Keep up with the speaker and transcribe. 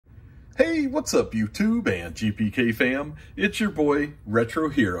Hey, what's up YouTube and GPK fam? It's your boy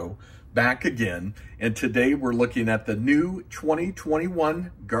RetroHero back again, and today we're looking at the new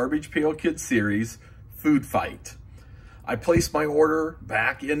 2021 Garbage Pail Kids series, Food Fight. I placed my order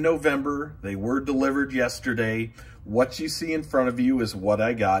back in November. They were delivered yesterday. What you see in front of you is what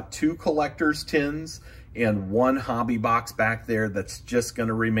I got. 2 collector's tins and 1 hobby box back there that's just going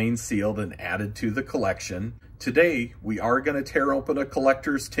to remain sealed and added to the collection. Today, we are going to tear open a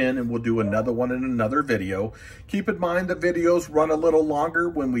collector's tin and we'll do another one in another video. Keep in mind the videos run a little longer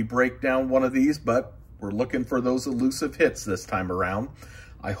when we break down one of these, but we're looking for those elusive hits this time around.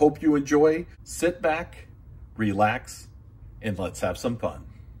 I hope you enjoy. Sit back, relax, and let's have some fun.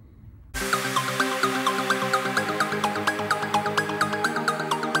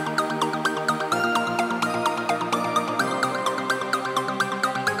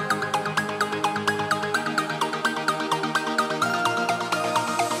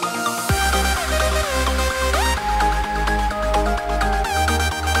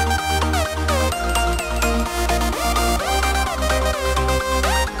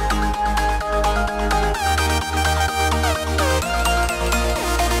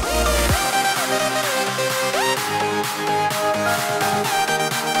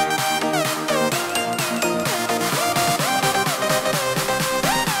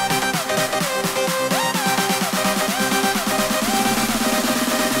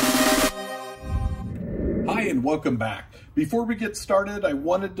 Welcome back. Before we get started, I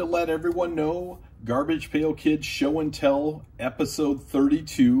wanted to let everyone know Garbage Pail Kids Show and Tell episode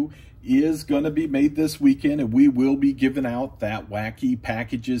 32 is going to be made this weekend, and we will be giving out that Wacky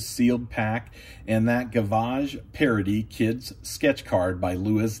Packages sealed pack and that Garbage Parody Kids sketch card by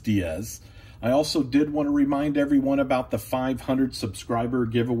Luis Diaz. I also did want to remind everyone about the 500 subscriber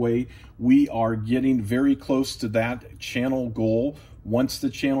giveaway. We are getting very close to that channel goal. Once the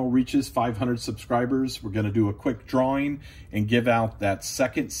channel reaches 500 subscribers, we're going to do a quick drawing and give out that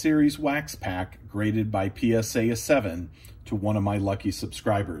second series wax pack graded by PSA 7 to one of my lucky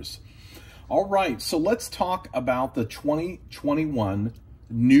subscribers. All right, so let's talk about the 2021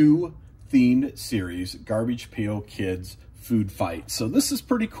 new themed series, Garbage Pail Kids Food Fight. So this is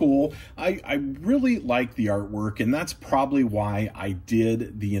pretty cool. I really like the artwork, and that's probably why I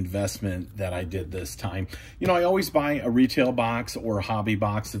did the investment that I did this time. You know, I always buy a retail box or a hobby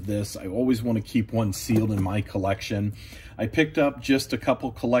box of this. I always want to keep one sealed in my collection. I picked up just a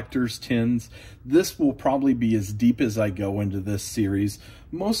couple collector's tins. This will probably be as deep as I go into this series,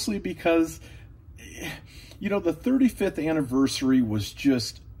 mostly because, you know, the 35th anniversary was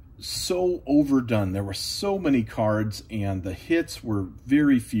just so overdone. There were so many cards and the hits were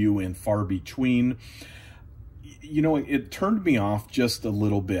very few and far between. You know, it turned me off just a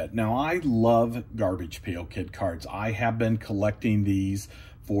little bit. Now, I love Garbage Pail Kid cards. I have been collecting these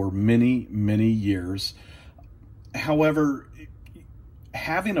for many, many years. However,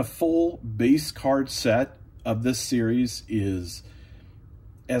 having a full base card set of this series is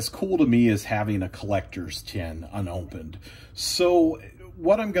as cool to me as having a collector's tin unopened. So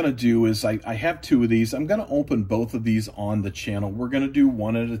what I'm going to do is I have 2 of these. I'm going to open both of these on the channel. We're going to do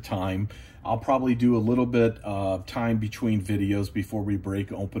one at a time. I'll probably do a little bit of time between videos before we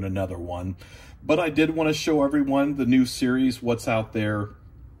break open another one. But I did want to show everyone the new series, what's out there,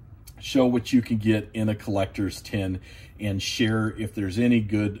 show what you can get in a collector's tin, and share if there's any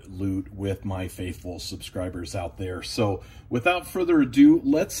good loot with my faithful subscribers out there. So without further ado,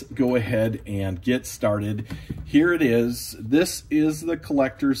 let's go ahead and get started. Here it is. This is the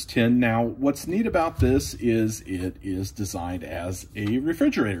collector's tin. Now, what's neat about this is it is designed as a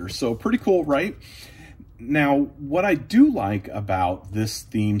refrigerator. So pretty cool, right? Now, what I do like about this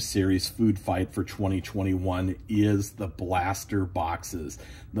theme series, Food Fight for 2021, is the blaster boxes.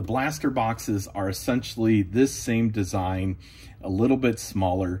 The blaster boxes are essentially this same design, a little bit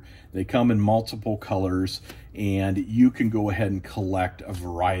smaller. They come in multiple colors, and you can go ahead and collect a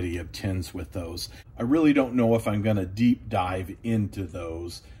variety of tins with those. I really don't know if I'm going to deep dive into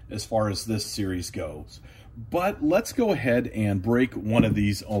those as far as this series goes. But let's go ahead and break one of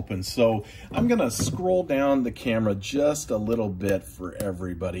these open. So I'm going to scroll down the camera just a little bit for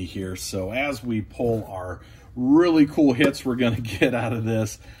everybody here. So as we pull our really cool hits we're going to get out of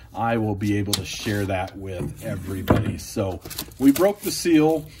this, I will be able to share that with everybody. So we broke the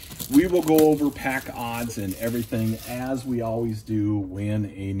seal. We will go over pack odds and everything as we always do when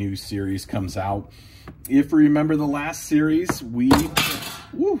a new series comes out. If you remember the last series,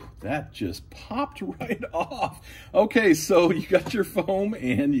 woo, that just popped right off. Okay, so you got your foam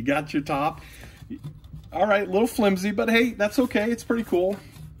and you got your top. All right, a little flimsy, but hey, that's okay. It's pretty cool.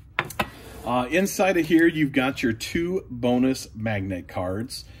 Inside of here, you've got your 2 bonus magnet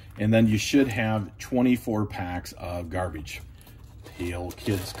cards, and then you should have 24 packs of Garbage Pail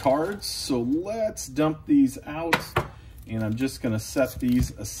Kids cards. So let's dump these out, and I'm just going to set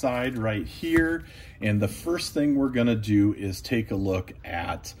these aside right here. And the first thing we're going to do is take a look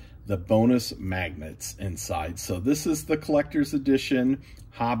at the bonus magnets inside. So this is the collector's edition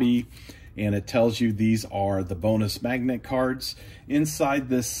hobby, and it tells you these are the bonus magnet cards. Inside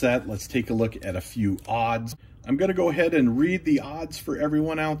this set, let's take a look at a few odds. I'm going to go ahead and read the odds for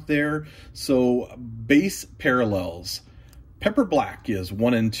everyone out there. So base parallels, Pepper Black is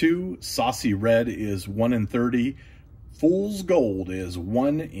 1 in 2, Saucy Red is 1 in 30, Fool's Gold is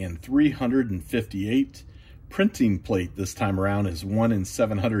 1 in 358, Printing Plate this time around is 1 in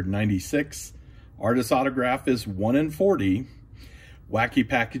 796, Artist Autograph is 1 in 40, Wacky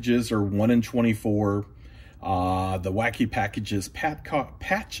Packages are 1 in 24, the Wacky Packages patch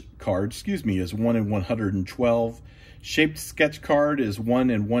card, is 1 in 112, Shaped Sketch Card is 1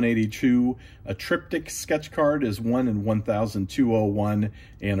 in 182, a Triptych Sketch Card is 1 in 1201,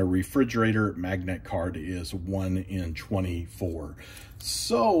 and a Refrigerator Magnet Card is 1 in 24.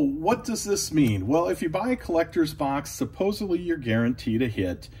 So what does this mean? Well, if you buy a collector's box, supposedly you're guaranteed a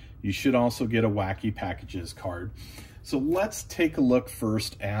hit. You should also get a Wacky Packages card. So let's take a look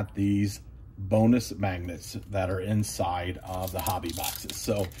first at these bonus magnets that are inside of the hobby boxes.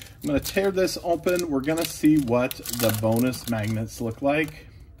 So I'm going to tear this open. We're going to see what the bonus magnets look like.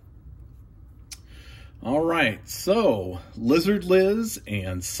 All right, so Lizard Liz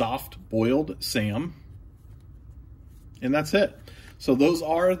and Soft Boiled Sam. And that's it. So those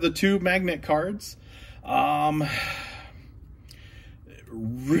are the 2 magnet cards.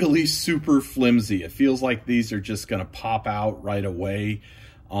 Really super flimsy. It feels like these are just going to pop out right away.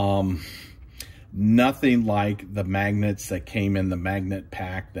 Nothing like the magnets that came in the magnet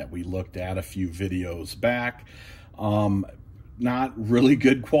pack that we looked at a few videos back. Not really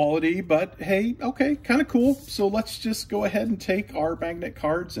good quality, but hey, okay, kind of cool. So let's just go ahead and take our magnet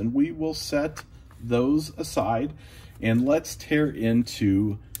cards and we will set those aside. And let's tear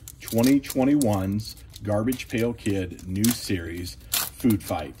into 2021's Garbage Pail Kid new series, Food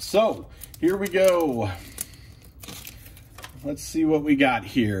Fight. So here we go. Let's see what we got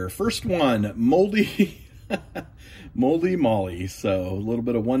here. First one, Moldy, Moldy Molly. So a little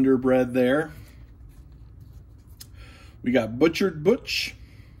bit of Wonder Bread there. We got Butchered Butch,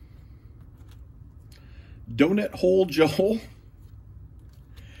 Donut Hole Joel.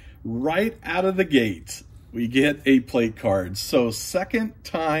 Right out of the gate, we get a plate card. So second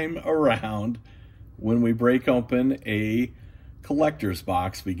time around, when we break open a collector's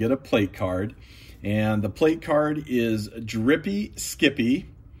box, we get a plate card. And the plate card is Drippy Skippy,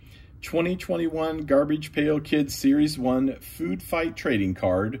 2021 Garbage Pail Kids Series 1 Food Fight Trading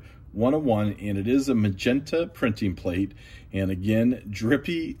Card, 101, and it is a magenta printing plate. And again,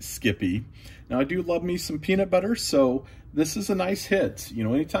 Drippy Skippy. Now, I do love me some peanut butter, so this is a nice hit. You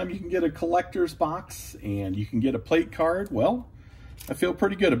know, anytime you can get a collector's box and you can get a plate card, well, I feel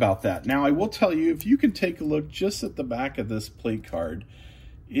pretty good about that. Now, I will tell you, if you can take a look just at the back of this plate card,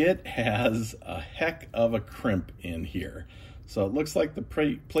 it has a heck of a crimp in here. So it looks like the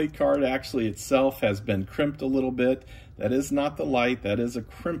plate card actually itself has been crimped a little bit. That is not the light, that is a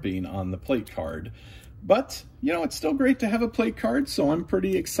crimping on the plate card. But, you know, it's still great to have a plate card, so I'm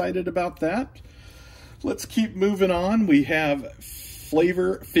pretty excited about that. Let's keep moving on. We have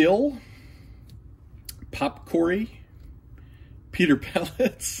Flavor Phil, Popcorn, Peter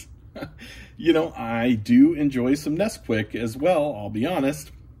Pellets. You know, I do enjoy some Nesquik as well, I'll be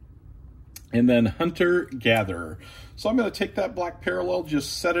honest. And then Hunter Gatherer. So I'm going to take that black parallel,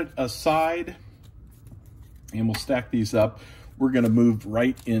 just set it aside, and we'll stack these up. We're going to move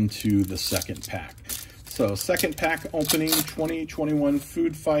right into the second pack. So second pack opening, 2021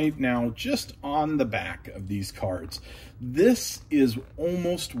 Food Fight. Now, just on the back of these cards, this is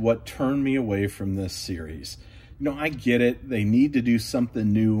almost what turned me away from this series. You know, I get it. They need to do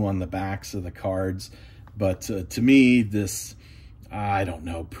something new on the backs of the cards. But to me, this, I don't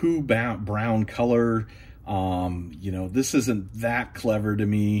know, poo brown color, you know, this isn't that clever to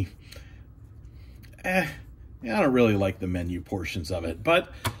me. I don't really like the menu portions of it.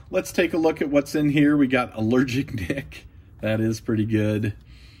 But let's take a look at what's in here. We got Allergic Nick. That is pretty good.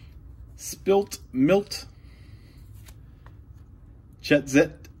 Spilt Milt.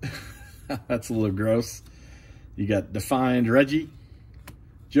 Chetzit. That's a little gross. You got Defined Reggie,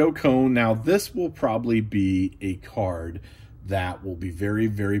 Joe Cone. Now, this will probably be a card that will be very,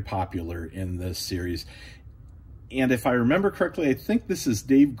 very popular in this series. And if I remember correctly, I think this is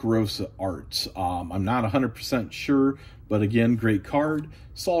Dave Gross art. I'm not 100% sure, but again, great card.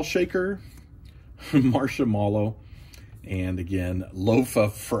 Saul Shaker, Marcia Mallow, and again, Loaf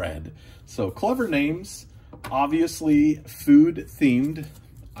of Fred. So clever names, obviously food themed,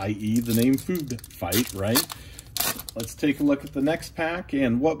 i.e. the name Food Fight, right? Let's take a look at the next pack,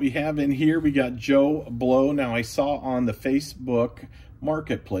 and what we have in here, we got Joe Blow. Now I saw on the Facebook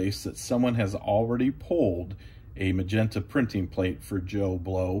Marketplace that someone has already pulled a magenta printing plate for Joe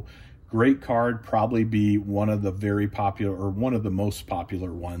Blow. Great card, probably be one of the very popular, or one of the most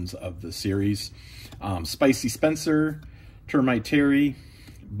popular ones of the series. Spicy Spencer, Termite Terry,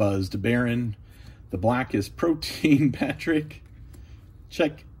 Buzzed Baron. The black is Protein Patrick,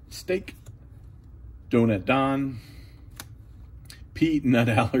 Check Steak, Donut Don, Pete Nut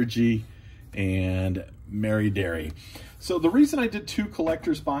Allergy, and Mary Dairy. So the reason I did 2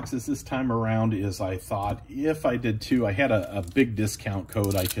 collector's boxes this time around is I thought if I did 2, I had a big discount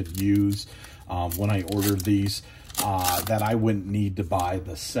code I could use when I ordered these, that I wouldn't need to buy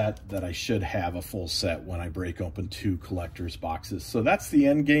the set, that I should have a full set when I break open 2 collector's boxes. So that's the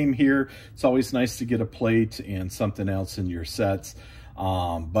end game here. It's always nice to get a plate and something else in your sets.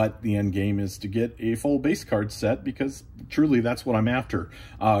 But the end game is to get a full base card set, because truly that's what I'm after.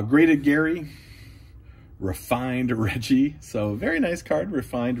 Graded Gary, Refined Reggie. So very nice card,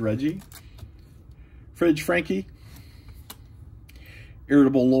 Refined Reggie. Fridge Frankie,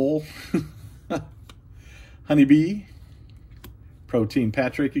 Irritable Lowell, Honeybee, Protein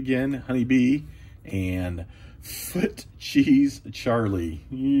Patrick again, Honeybee, and Foot Cheese Charlie.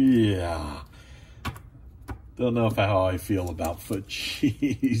 Yeah. Don't know how I feel about Foot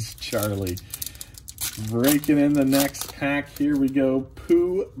Cheese Charlie. Breaking in the next pack, here we go.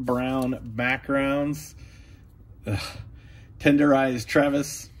 Pooh Brown backgrounds. Tender Eyes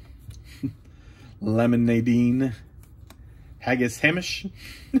Travis. Lemon Nadine. Haggis Hamish.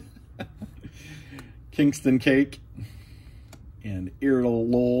 Kingston Cake. And Irritable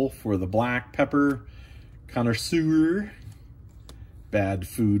Lowell for the black pepper. Connoisseur. Bad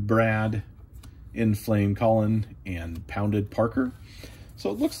Food Brad. Inflame Colin, and Pounded Parker. So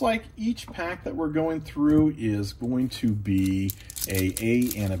it looks like each pack that we're going through is going to be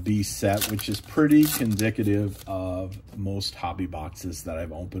a and a B set, which is pretty indicative of most hobby boxes that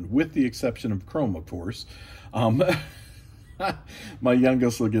I've opened, with the exception of Chrome, of course. My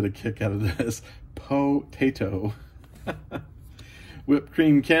youngest will get a kick out of this. Potato. Whipped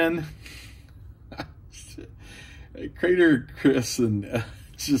Cream Ken. Crater Chris, and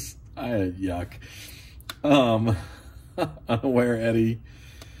just... yuck. Unaware Eddie,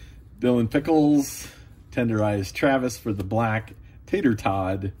 Dylan Pickles, Tender Eyes Travis for the black, Tater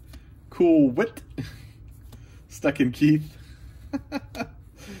Todd, Cool Wit, Stuck in Keith,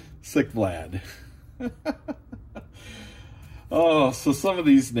 Sick Vlad. Oh, so some of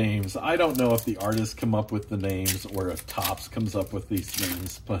these names, I don't know if the artists come up with the names or if Topps comes up with these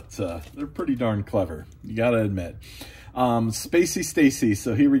names, but they're pretty darn clever, you gotta admit. Spacey Stacy,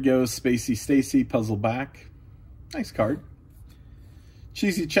 so here we go. Spacey Stacy, Puzzle Back. Nice card.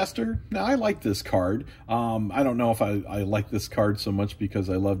 Cheesy Chester. Now, I like this card. I don't know if I like this card so much because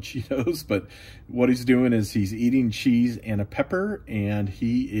I love Cheetos, but what he's doing is he's eating cheese and a pepper, and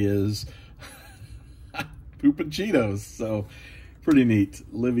he is pooping Cheetos. So, pretty neat.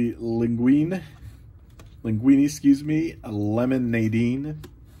 Linguine, excuse me. Lemon Nadine.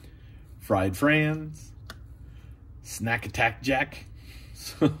 Fried Franz. Snack Attack Jack.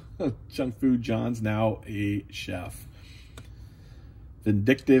 Junk Food John's now a chef.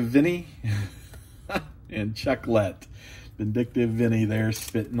 Vindictive Vinny. And Chuck Lett. Vindictive Vinny there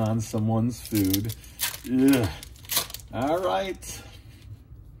spitting on someone's food. Ugh. All right.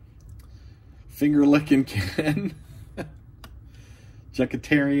 Finger Licking Ken.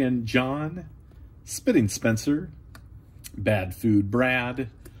 Jucketarian John. Spitting Spencer. Bad Food Brad.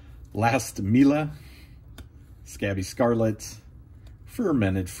 Last Mila. Scabby Scarlet,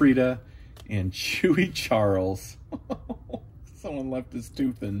 Fermented Frida, and Chewy Charles. Someone left his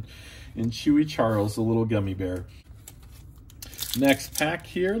tooth in Chewy Charles, the little gummy bear. Next pack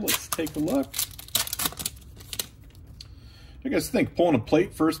here, let's take a look. What do you guys think? Pulling a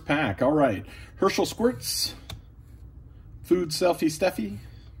plate, first pack. All right. Herschel Squirts, Food Selfie Steffi,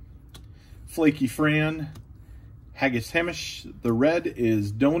 Flaky Fran, Haggis Hamish. The red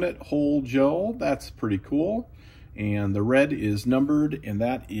is Donut Hole Joe. That's pretty cool. And the red is numbered, and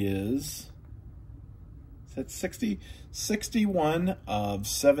that is that 60? 61 of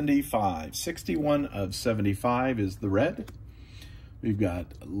 75. 61 of 75 is the red. We've got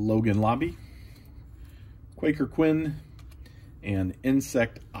Logan Lobby, Quaker Quinn, and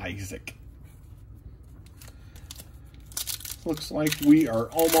Insect Isaac. Looks like we are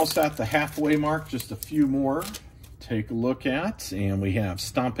almost at the halfway mark, just a few more. Take a look at, and we have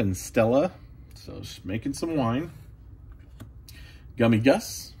Stompin' Stella. So just making some wine. Gummy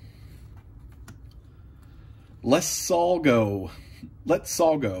Gus. Let's all go. Let's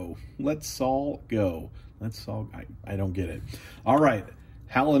all go. Let's all go. Let's all, I don't get it. All right.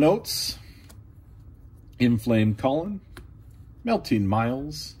 Howlin' Oats. Inflamed Colin. Melting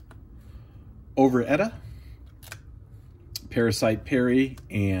Miles. Over Etta. Parasite Perry.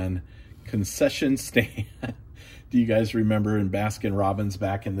 And Concession Stand. Do you guys remember in Baskin Robbins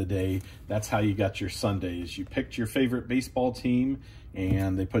back in the day, that's how you got your sundaes? You picked your favorite baseball team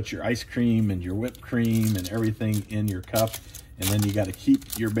and they put your ice cream and your whipped cream and everything in your cup, and then you got to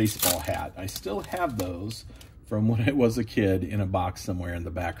keep your baseball hat. I still have those from when I was a kid in a box somewhere in the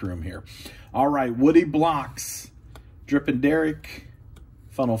back room here. All right, Woody Blocks, Drippin' Derrick,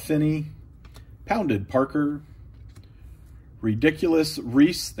 Funnel Finney, Pounded Parker, Ridiculous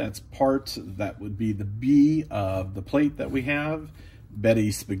Reese, that would be the B of the plate that we have. Betty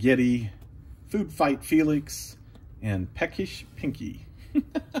Spaghetti, Food Fight Felix, and Peckish Pinky.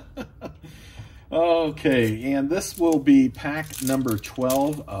 Okay, and this will be pack number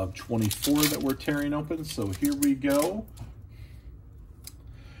 12 of 24 that we're tearing open. So here we go.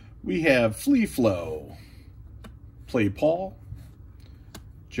 We have Flea Flow, Play Paul,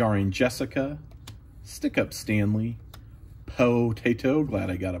 Jarring Jessica, Stick Up Stanley, Potato,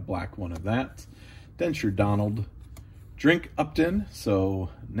 glad I got a black one of that. Denture Donald, Drink Upton, so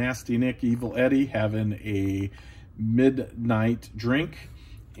Nasty Nick, Evil Eddie having a midnight drink,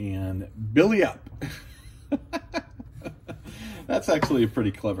 and Billy Up. That's actually a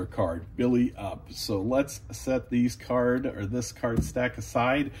pretty clever card, Billy Up. So let's set this card stack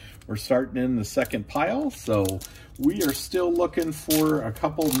aside. We're starting in the second pile, so we are still looking for a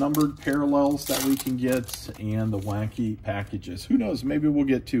couple numbered parallels that we can get and the wacky packages. Who knows, maybe we'll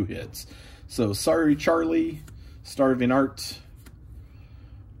get 2 hits. So Sorry Charlie, Starving Art,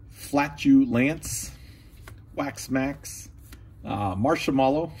 Flat You Lance, Wax Max,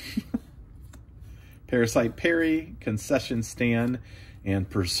 Marshmallow, Parasite Perry, Concession Stand, and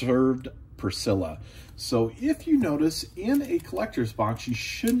Preserved Priscilla. So if you notice, in a collector's box, you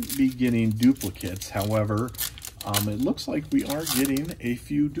shouldn't be getting duplicates. However, it looks like we are getting a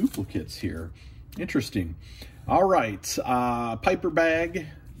few duplicates here. Interesting. All right, Piper Bag,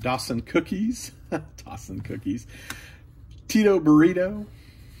 Dawson Cookies, Dawson Cookies, Tito Burrito,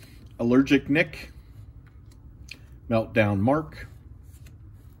 Allergic Nick, Meltdown Mark,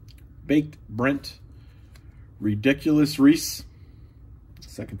 Baked Brent, Ridiculous Reese,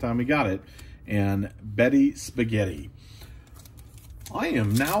 second time we got it, and Betty Spaghetti. I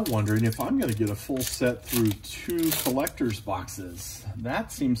am now wondering if I'm going to get a full set through 2 collector's boxes.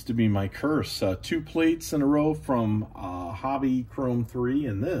 That seems to be my curse. 2 plates in a row from Hobby Chrome 3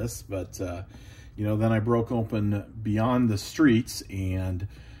 and this, but you know, then I broke open Beyond the Streets, and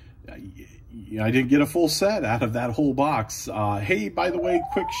I didn't get a full set out of that whole box. Hey, by the way,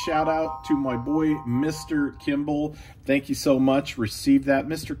 quick shout out to my boy, Mr. Kimball. Thank you so much. Received that.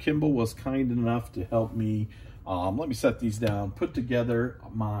 Mr. Kimball was kind enough to help me, let me set these down, put together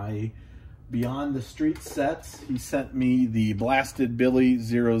my Beyond the Street sets. He sent me the Blasted Billy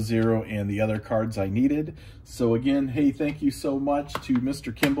 00 and the other cards I needed. So again, hey, thank you so much to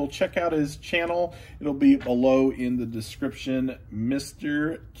Mr. Kimball. Check out his channel. It'll be below in the description,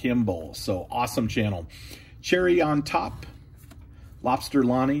 Mr. Kimball. So awesome channel. Cherry on Top, Lobster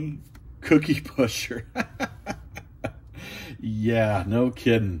Lonnie, Cookie Pusher. Yeah, no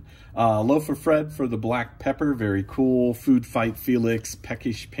kidding. Loaf of Fred for the Black Pepper, very cool. Food Fight Felix,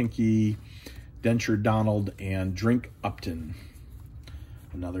 Peckish Pinky, Denture Donald, and Drink Upton.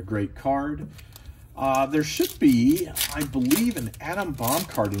 Another great card. There should be, I believe, an Atom Bomb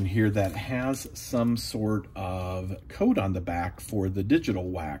card in here that has some sort of code on the back for the digital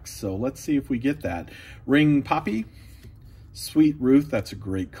wax. So let's see if we get that. Ring Poppy, Sweet Ruth, that's a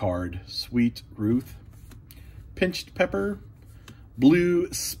great card. Sweet Ruth. Pinched Pepper,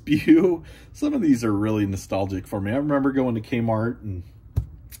 Blue Spew. Some of these are really nostalgic for me. I remember going to Kmart, and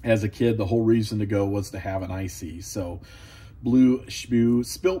as a kid, the whole reason to go was to have an icy. So Blue Spew,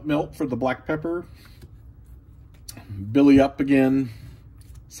 Spilt Milk for the Black Pepper, Billy Up again,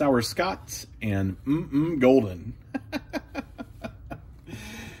 Sour Scott, and Golden.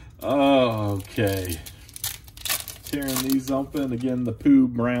 Okay. Tearing these open. Again, the Pooh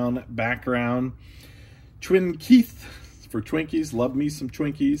Brown background. Twin Keith for Twinkies. Love me some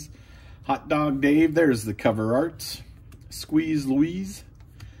Twinkies. Hot Dog Dave. There's the cover art. Squeeze Louise.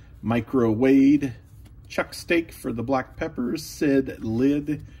 Micro Wade. Chuck Steak for the Black Peppers. Sid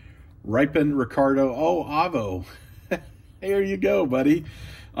Lid. Ripen Ricardo. Oh, Avo. There you go, buddy.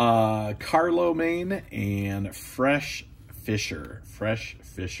 Carlo Main and Fresh Fisher. Fresh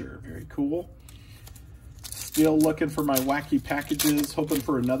Fisher. Very cool. Still looking for my wacky packages, hoping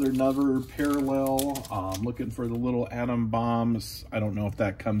for another parallel. Looking for the little atom bombs. I don't know if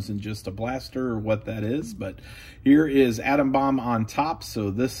that comes in just a blaster or what that is, but here is atom bomb on top.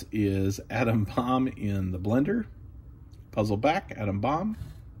 So this is atom bomb in the blender. Puzzle back, atom bomb.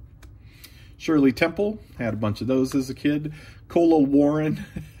 Shirley Temple, had a bunch of those as a kid. Cola Warren.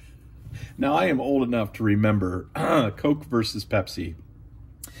 Now I am old enough to remember Coke versus Pepsi.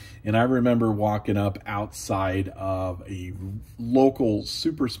 And I remember walking up outside of a local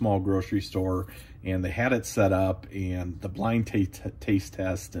super small grocery store, and they had it set up and the blind taste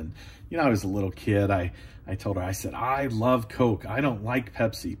test. And, you know, I was a little kid. I told her, I said, I love Coke. I don't like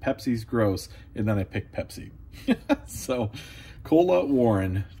Pepsi. Pepsi's gross. And then I picked Pepsi. So Cola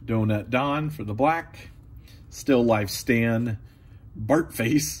Warren, Donut Don for the black, Still Life Stan, Bart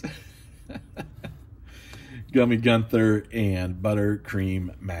Face, Gummy Gunther, and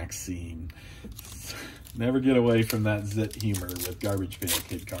Buttercream Maxine. Never get away from that zit humor with Garbage Pail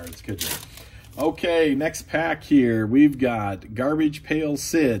Kid cards, could you? Okay, next pack here. We've got Garbage Pail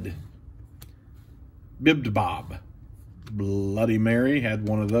Sid, Bibbed Bob, Bloody Mary, had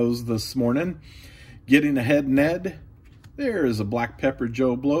one of those this morning. Getting Ahead Ned. There's a Black Pepper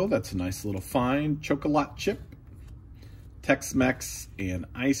Joe Blow. That's a nice little find. Chocolate Chip, Tex-Mex, and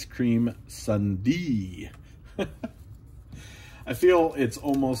Ice Cream Sundae. I feel it's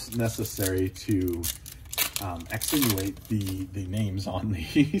almost necessary to accentuate the names on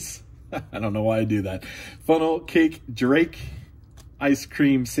these. I don't know why I do that. Funnel Cake Drake, Ice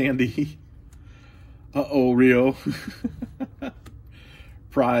Cream Sandy, Uh-oh Rio,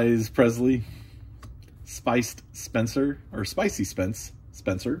 Prize Presley, Spiced Spencer, or Spicy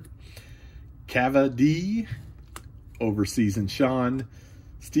Spencer, Cava D, Overseas Sean,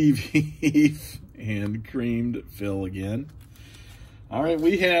 Steve Heath, and Creamed Phil again. All right,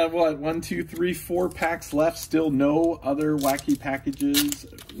 we have, what, 1, 2, 3, 4 packs left. Still no other wacky packages.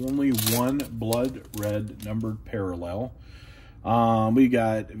 Only one blood red numbered parallel. We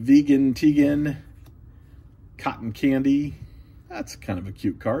got Vegan Tegan, Cotton Candy. That's kind of a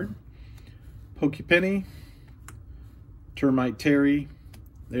cute card. Pokey Penny, Termite Terry.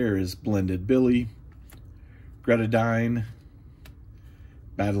 There is Blended Billy, Gretadine,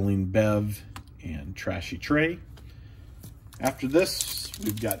 Battling Bev, and Trashy Trey. After this,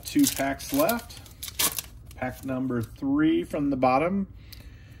 we've got 2 packs left. Pack number 3 from the bottom.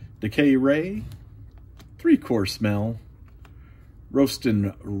 Decay Ray, 3-Course Smell,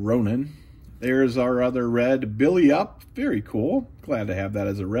 Roastin' Ronin. There's our other red, Billy Up. Very cool. Glad to have that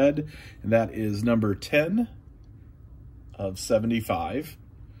as a red. And that is number 10 of 75.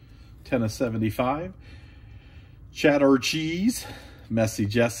 10 of 75. Cheddar Cheese, Messy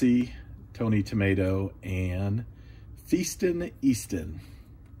Jesse, Tony Tomato, and Feastin' Easton.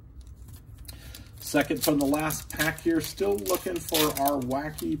 Second from the last pack here, still looking for our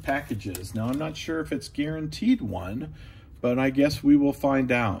wacky packages. Now, I'm not sure if it's guaranteed one, but I guess we will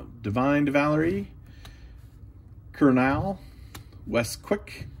find out. Divine Valerie, Kernal, West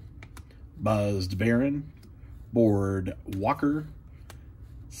Quick, Buzzed Baron, Board Walker,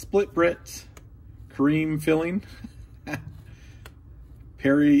 Split Brit, Kareem Filling,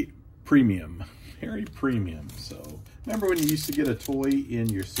 Perry Premium. Perry Premium. So, remember when you used to get a toy in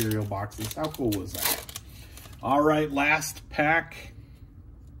your cereal boxes? How cool was that? All right, last pack.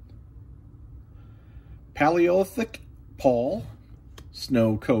 Paleolithic Paul,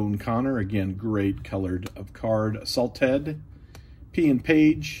 Snow Cone Connor, again, great colored of card. Salted, P and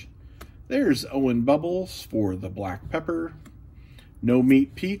Page. There's Owen Bubbles for the Black Pepper. No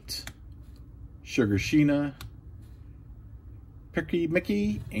Meat Pete, Sugar Sheena, Picky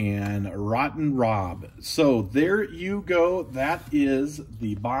Mickey, and Rotten Rob. So there you go. That is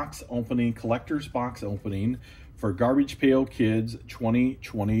the box opening, collector's box opening for Garbage Pail Kids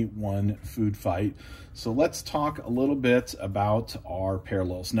 2021 Food Fight. So let's talk a little bit about our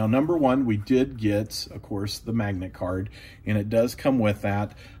parallels. Now, number one, we did get, of course, the magnet card, and it does come with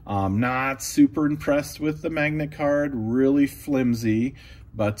that. Not super impressed with the magnet card, really flimsy,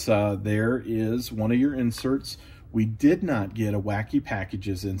 but there is one of your inserts. We did not get a Wacky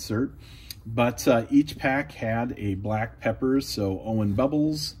Packages insert, but each pack had a Black Peppers, so Owen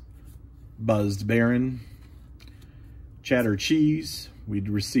Bubbles, Buzzed Baron, Cheddar Cheese. We'd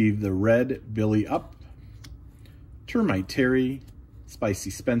received the red Billy Up, Termite Terry, Spicy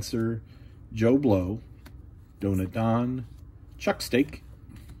Spencer, Joe Blow, Donut Don, Chuck Steak,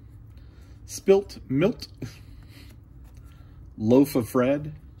 Spilt Milt, Loaf of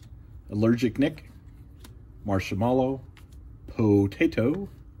Fred, Allergic Nick, Marshmallow, Potato,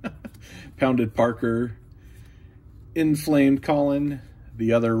 Pounded Parker, Inflamed Colin,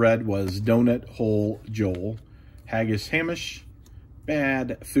 The other red was Donut Hole Joel, Haggis Hamish,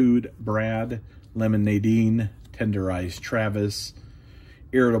 Bad Food Brad, Lemon Nadine, Tenderized Travis,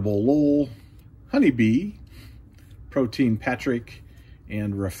 Irritable Lowell, Honeybee, Protein Patrick,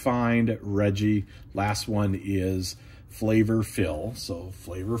 and Refined Reggie. Last one is Flavor Phil, so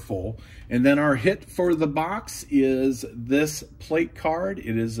flavorful. And then our hit for the box is this plate card.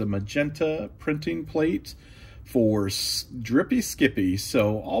 It is a magenta printing plate for Drippy Skippy.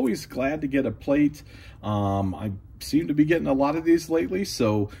 So always glad to get a plate. I seem to be getting a lot of these lately,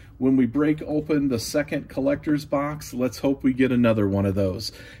 so when we break open the second collector's box, let's hope we get another one of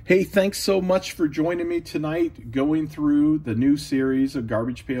those. Hey, thanks so much for joining me tonight, going through the new series of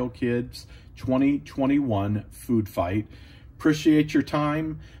Garbage Pail Kids 2021 Food Fight. Appreciate your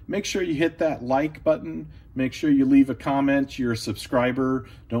time. Make sure you hit that like button. Make sure you leave a comment. You're a subscriber.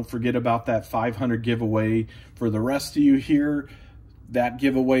 Don't forget about that 500 giveaway. For the rest of you here, that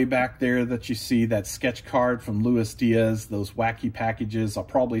giveaway back there that you see, that sketch card from Luis Diaz, those wacky packages, I'll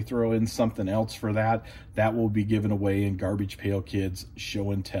probably throw in something else for that. That will be given away in Garbage Pail Kids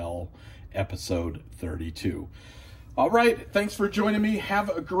Show and Tell episode 32. All right, thanks for joining me. Have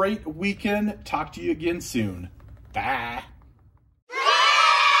a great weekend. Talk to you again soon. Bye.